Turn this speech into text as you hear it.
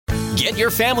Get your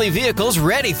family vehicles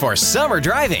ready for summer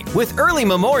driving with early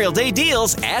Memorial Day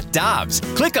deals at Dobbs.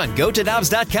 Click on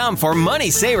GoToDobbs.com for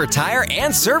money saver tire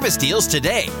and service deals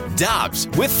today. Dobbs,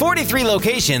 with 43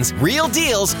 locations, real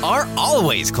deals are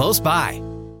always close by.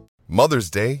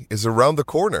 Mother's Day is around the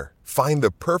corner. Find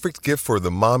the perfect gift for the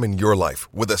mom in your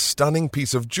life with a stunning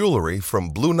piece of jewelry from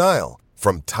Blue Nile.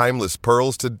 From timeless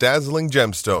pearls to dazzling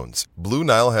gemstones, Blue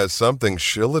Nile has something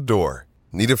she'll adore.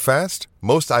 Need it fast?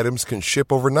 Most items can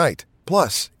ship overnight.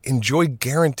 Plus, enjoy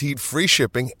guaranteed free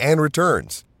shipping and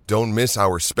returns. Don't miss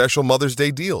our special Mother's Day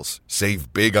deals.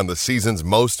 Save big on the season's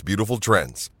most beautiful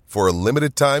trends. For a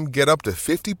limited time, get up to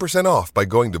 50% off by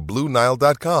going to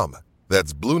BlueNile.com.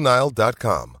 That's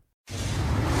BlueNile.com.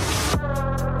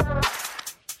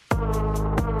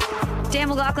 Dan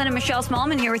McLaughlin and Michelle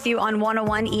Smallman here with you on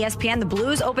 101 ESPN. The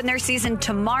Blues open their season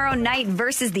tomorrow night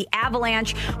versus the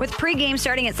Avalanche with pregame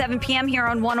starting at 7 p.m. here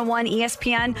on 101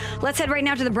 ESPN. Let's head right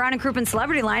now to the Brown & Crouppen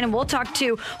Celebrity Line, and we'll talk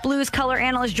to Blues color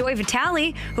analyst Joey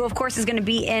Vitale, who, of course, is going to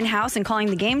be in-house and calling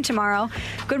the game tomorrow.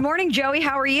 Good morning, Joey.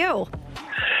 How are you?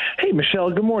 Hey, Michelle,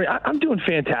 good morning. I'm doing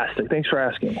fantastic. Thanks for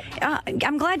asking.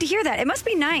 I'm glad to hear that. It must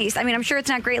be nice. I mean, I'm sure it's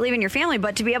not great leaving your family,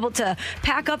 but to be able to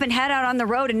pack up and head out on the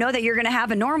road and know that you're going to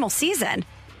have a normal season.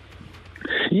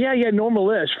 Yeah,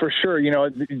 normal-ish for sure. You know,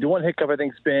 the one hiccup I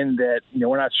think's been that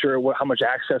we're not sure how much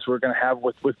access we're going to have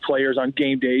with players on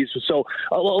game days. So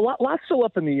a lot's still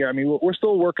up in the air. I mean, we're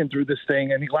still working through this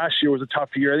thing. I think last year was a tough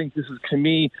year. I think this is, to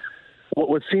me,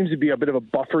 what seems to be a bit of a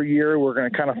buffer year. We're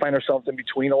going to kind of find ourselves in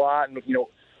between a lot, and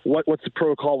what's the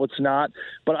protocol, what's not.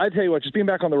 But I tell you what, just being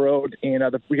back on the road, and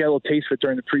we got a little taste of it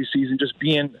during the preseason, just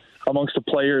being amongst the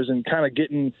players and kind of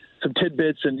getting some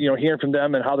tidbits and, hearing from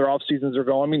them and how their off seasons are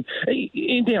going. I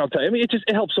mean, Dan, I'll tell you,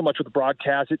 it helps so much with the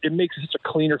broadcast. It makes it such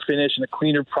a cleaner finish and a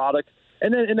cleaner product.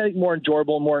 And then more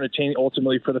enjoyable, more entertaining,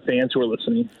 ultimately, for the fans who are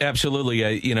listening. Absolutely.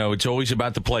 It's always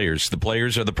about the players. The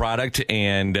players are the product,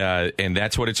 and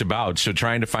that's what it's about. So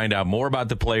trying to find out more about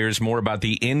the players, more about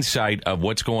the insight of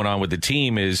what's going on with the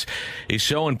team is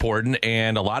so important.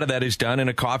 And a lot of that is done in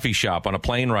a coffee shop, on a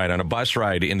plane ride, on a bus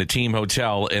ride, in the team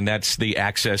hotel, and that's the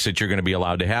access that you're going to be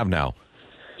allowed to have now.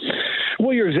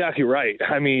 Well, you're exactly right.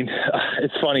 I mean,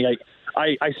 it's funny.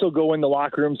 I still go in the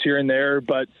locker rooms here and there,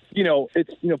 but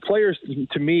players,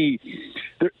 to me,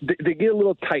 they get a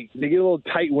little tight. They get a little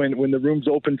tight when the room's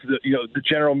open to the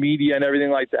general media and everything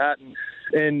like that.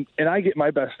 And I get my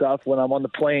best stuff when I'm on the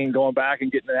plane going back and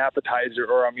getting an appetizer,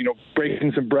 or I'm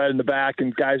breaking some bread in the back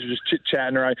and guys are just chit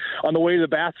chatting, or on the way to the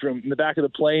bathroom in the back of the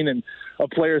plane and a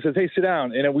player says, "Hey, sit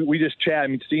down," and we just chat. I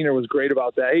mean, Steiner was great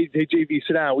about that. Hey, JV,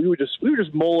 sit down. We would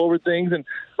just mull over things, and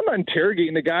I'm not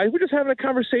interrogating the guys. We're just having a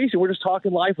conversation. We're just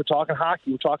talking life. We're talking hockey.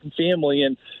 We're talking family,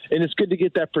 and it's good to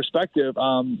get that perspective.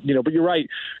 But you're right.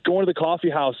 Going to the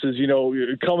coffee houses,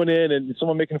 you're coming in and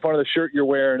someone making fun of the shirt you're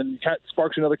wearing, and it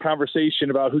sparks another conversation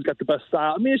about who's got the best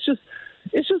style. I mean, it's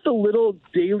just the little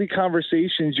daily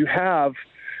conversations you have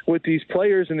with these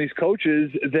players and these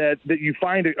coaches that you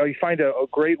find a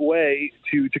great way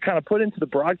to kind of put into the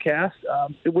broadcast,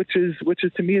 which is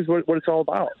to me is what it's all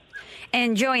about.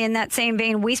 And Joey, in that same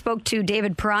vein, we spoke to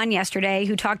David Perron yesterday,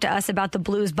 who talked to us about the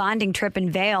Blues bonding trip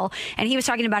in Vail. And he was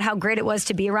talking about how great it was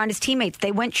to be around his teammates.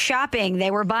 They went shopping.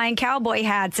 They were buying cowboy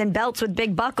hats and belts with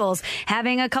big buckles,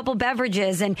 having a couple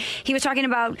beverages. And he was talking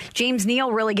about James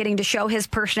Neal really getting to show his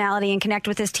personality and connect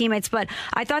with his teammates. But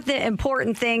I thought the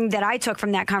important thing that I took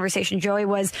from that conversation, Joey,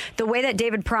 was the way that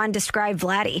David Perron described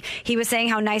Vladdy. He was saying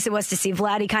how nice it was to see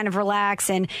Vladdy kind of relax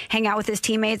and hang out with his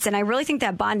teammates. And I really think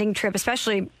that bonding trip,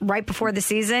 especially right before the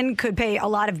season, could pay a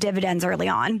lot of dividends early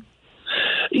on.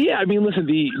 Yeah, I mean, listen,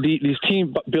 these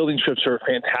team building trips are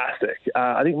fantastic.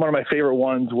 I think one of my favorite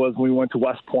ones was when we went to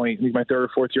West Point. I think my third or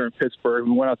fourth year in Pittsburgh.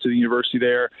 We went out to the university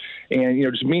there, and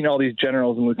just meeting all these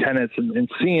generals and lieutenants, and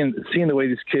seeing the way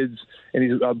these kids and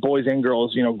these boys and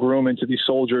girls, groom into these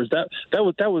soldiers. That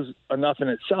was enough in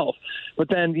itself. But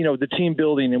then, the team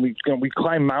building, and we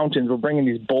climb mountains. We're bringing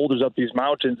these boulders up these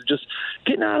mountains, just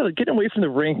getting away from the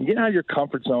rink, and getting out of your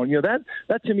comfort zone.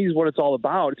 That to me is what it's all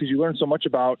about, because you learn so much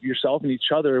about yourself and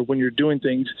each other when you're doing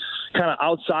things kind of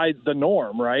outside the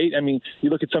norm, right? I mean,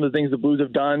 you look at some of the things the Blues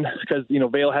have done, because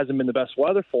Vail hasn't been the best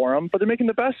weather for them, but they're making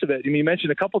the best of it. I mean, you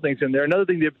mentioned a couple things in there. Another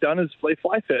thing they've done is play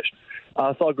fly fish.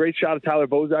 Saw a great shot of Tyler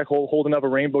Bozak holding up a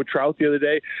rainbow trout the other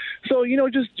day. So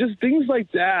just things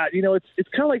like that. It's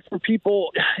kind of like for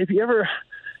people, if you ever.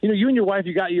 You and your wife,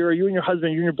 you and your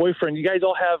husband, you and your boyfriend, you guys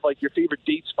all have like your favorite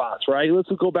date spots, right? Let's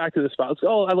go back to the spot. Let's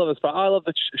go, oh, I love this spot. Oh, I love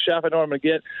the chef. I know what I'm going to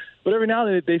get. But every now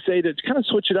and then they say to kind of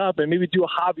switch it up and maybe do a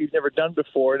hobby you've never done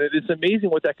before. And it's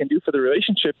amazing what that can do for the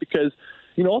relationship, because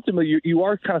ultimately you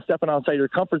are kind of stepping outside your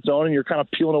comfort zone, and you're kind of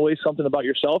peeling away something about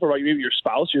yourself or about maybe your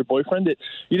spouse or your boyfriend that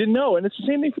you didn't know. And it's the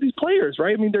same thing for these players,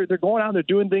 right? I mean, they're going out and they're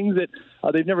doing things that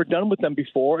they've never done with them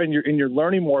before, and you're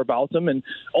learning more about them and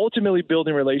ultimately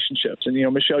building relationships. And,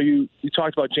 Michelle, you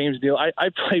talked about James Neal. I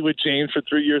played with James for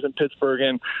 3 years in Pittsburgh,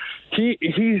 and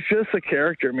he's just a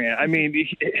character, man. I mean,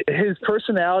 his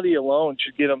personality alone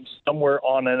should get him somewhere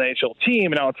on an NHL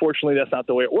team. And now, unfortunately, that's not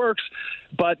the way it works.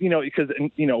 But, because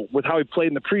with how he played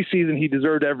in the preseason, he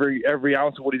deserved every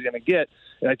ounce of what he's going to get.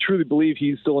 And I truly believe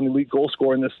he's still an elite goal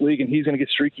scorer in this league, and he's going to get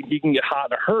streaky. He can get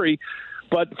hot in a hurry.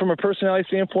 But from a personality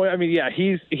standpoint, I mean, yeah,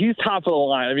 he's top of the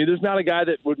line. I mean, there's not a guy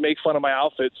that would make fun of my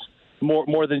outfits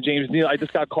more than James Neal. I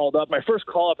just got called up, my first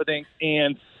call up, I think,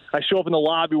 and I show up in the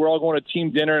lobby. We're all going to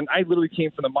team dinner, and I literally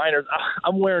came from the minors.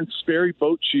 I'm wearing Sperry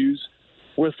boat shoes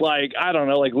with, like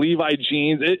Levi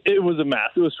jeans. It was a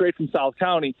mess. It was straight from South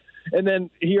County. And then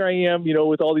here I am,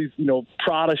 with all these,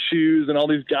 Prada shoes and all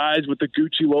these guys with the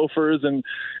Gucci loafers. And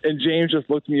James just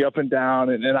looked me up and down,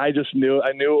 and I just knew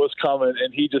it was coming,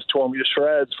 and he just tore me to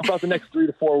shreds for about the next 3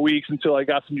 to 4 weeks until I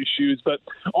got some new shoes. But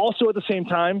also at the same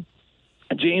time,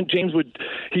 James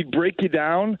he'd break you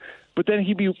down, but then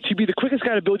he'd be the quickest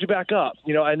guy to build you back up,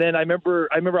 And then I remember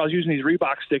I was using these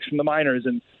Reebok sticks from the minors,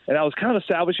 and I was kind of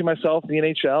establishing myself in the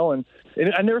NHL, and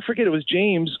I never forget, it was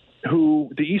James who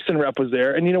the Easton rep was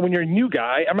there. And, when you're a new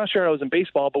guy, I'm not sure how it was in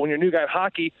baseball, but when you're a new guy in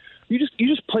hockey, you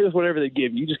just play with whatever they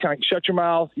give you. You just kind of shut your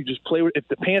mouth. You just play with, if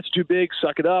the pants are too big,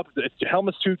 suck it up. If the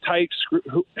helmet's too tight,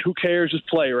 who cares? Just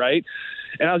play, right?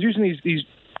 And I was using these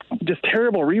just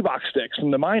terrible Reebok sticks from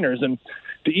the minors, and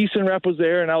the Easton rep was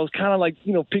there, and I was kind of like,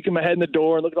 peeking my head in the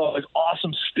door and looking at all these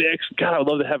awesome sticks. God, I would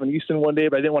love to have an Easton one day,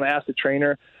 but I didn't want to ask the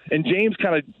trainer. And James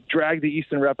kind of dragged the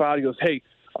Easton rep out. He goes, hey,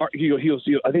 I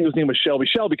think his name was Shelby.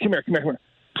 Shelby, come here.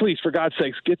 Please, for God's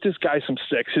sakes, get this guy some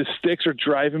sticks. His sticks are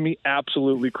driving me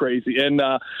absolutely crazy. And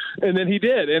then he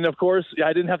did. And, of course,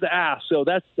 I didn't have to ask. So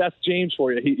that's James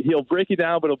for you. He'll break you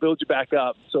down, but he'll build you back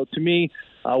up. So, to me,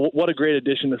 what a great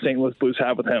addition the St. Louis Blues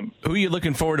have with him. Who are you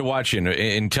looking forward to watching?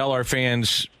 And tell our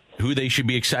fans who they should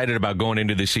be excited about going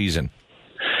into the season.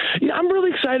 Yeah, I'm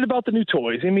really excited about the new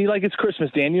toys. I mean, it's Christmas,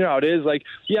 Dan. You know how it is.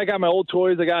 I got my old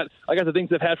toys. I got the things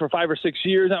I've had for 5 or 6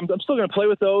 years. I'm still going to play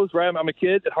with those, right? I'm a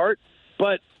kid at heart.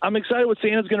 But I'm excited what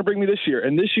Santa's going to bring me this year.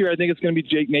 And this year, I think it's going to be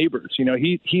Jake Neighbors.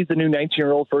 He's the new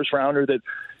 19-year-old first-rounder that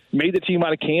made the team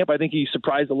out of camp. I think he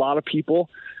surprised a lot of people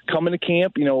coming to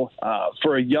camp.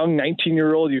 For a young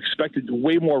 19-year-old, you expected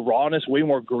way more rawness, way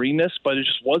more greenness, but it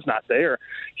just was not there.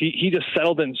 He just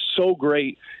settled in so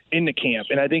great in the camp.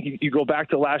 And I think you go back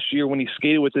to last year when he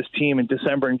skated with this team in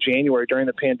December and January during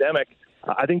the pandemic,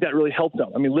 I think that really helped him.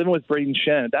 I mean, living with Braden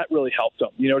Shen, that really helped him.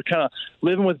 Kind of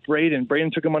living with Braden.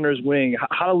 Braden took him under his wing,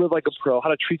 how to live like a pro, how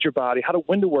to treat your body,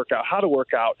 when to work out, how to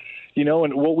work out,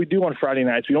 and what we do on Friday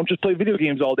nights. We don't just play video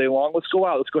games all day long. Let's go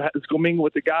out. Let's go mingle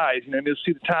with the guys, and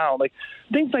see the town.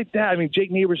 Things like that. I mean,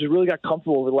 Jake Neighbors has really got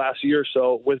comfortable over the last year or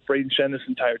so with Braden Shen, this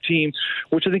entire team,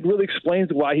 which I think really explains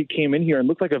why he came in here and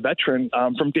looked like a veteran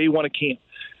from day one of camp.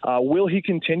 Will he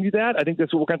continue that? I think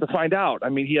that's what we're going to have to find out. I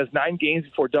mean, he has 9 games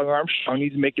before Doug Armstrong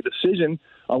needs to make a decision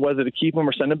on whether to keep him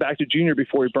or send him back to junior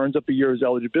before he burns up a year of his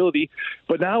eligibility.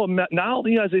 But now,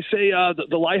 as they say,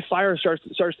 the live fire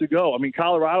starts to go. I mean,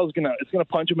 Colorado's going to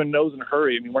punch him in the nose in a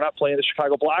hurry. I mean, we're not playing the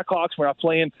Chicago Blackhawks. We're not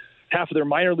playing half of their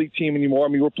minor league team anymore. I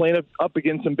mean, we're playing up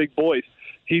against some big boys.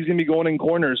 He's going to be going in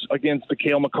corners against the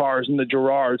Cale Makars and the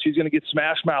Gerards. He's going to get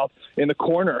smash mouth in the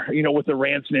corner, with the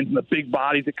Ransonens and the big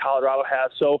bodies that Colorado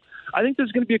has. So I think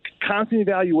there's going to be a constant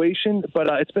evaluation, but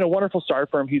it's been a wonderful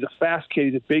start for him. He's a fast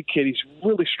kid. He's a big kid. He's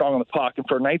really strong on the puck. And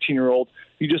for a 19-year-old,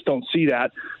 you just don't see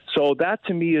that. So that,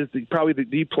 to me, is probably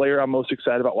the player I'm most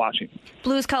excited about watching.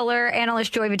 Blues color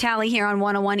analyst Joey Vitale here on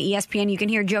 101 ESPN. You can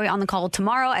hear Joey on the call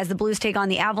tomorrow as the Blues take on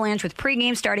the Avalanche with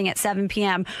pregame starting at 7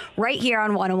 p.m. right here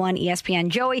on 101 ESPN.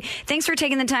 Joey, thanks for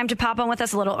taking the time to pop on with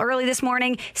us a little early this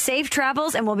morning. Safe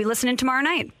travels, and we'll be listening tomorrow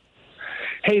night.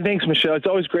 Hey, thanks, Michelle. It's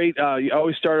always great. You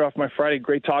always start off my Friday.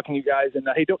 Great talking to you guys. And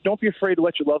hey, don't be afraid to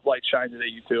let your love light shine today,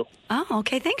 you two. Oh,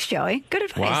 okay. Thanks, Joey. Good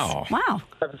advice. Wow.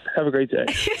 Have a great day.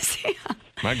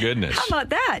 My goodness. How about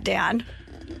that, Dan?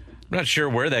 I'm not sure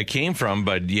where that came from,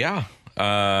 but yeah.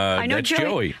 That's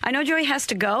Joey. I know Joey has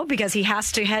to go because he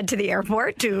has to head to the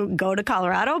airport to go to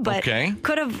Colorado, but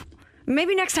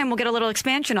maybe next time we'll get a little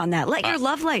expansion on that. Let your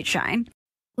love light shine.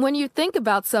 When you think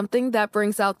about something that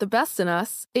brings out the best in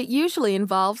us, it usually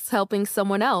involves helping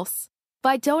someone else.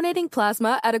 By donating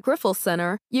plasma at a Grifols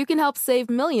Center, you can help save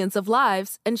millions of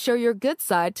lives and show your good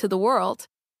side to the world.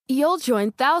 You'll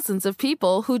join thousands of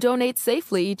people who donate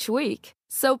safely each week,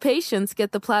 so patients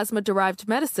get the plasma-derived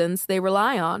medicines they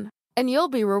rely on. And you'll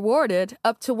be rewarded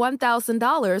up to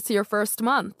 $1,000 your first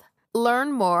month.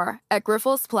 Learn more at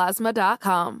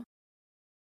GrifflesPlasma.com.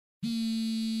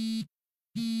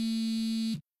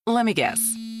 Let me guess.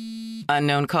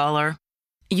 Unknown caller?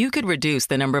 You could reduce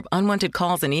the number of unwanted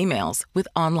calls and emails with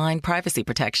online privacy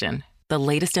protection. The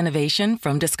latest innovation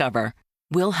from Discover.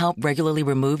 We'll help regularly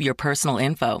remove your personal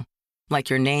info, like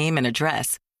your name and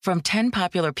address, from 10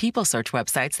 popular people search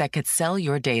websites that could sell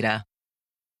your data.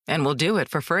 And we'll do it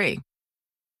for free.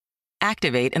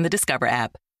 Activate in the Discover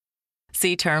app.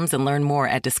 See terms and learn more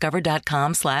at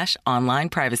discover.com/online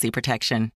privacy protection.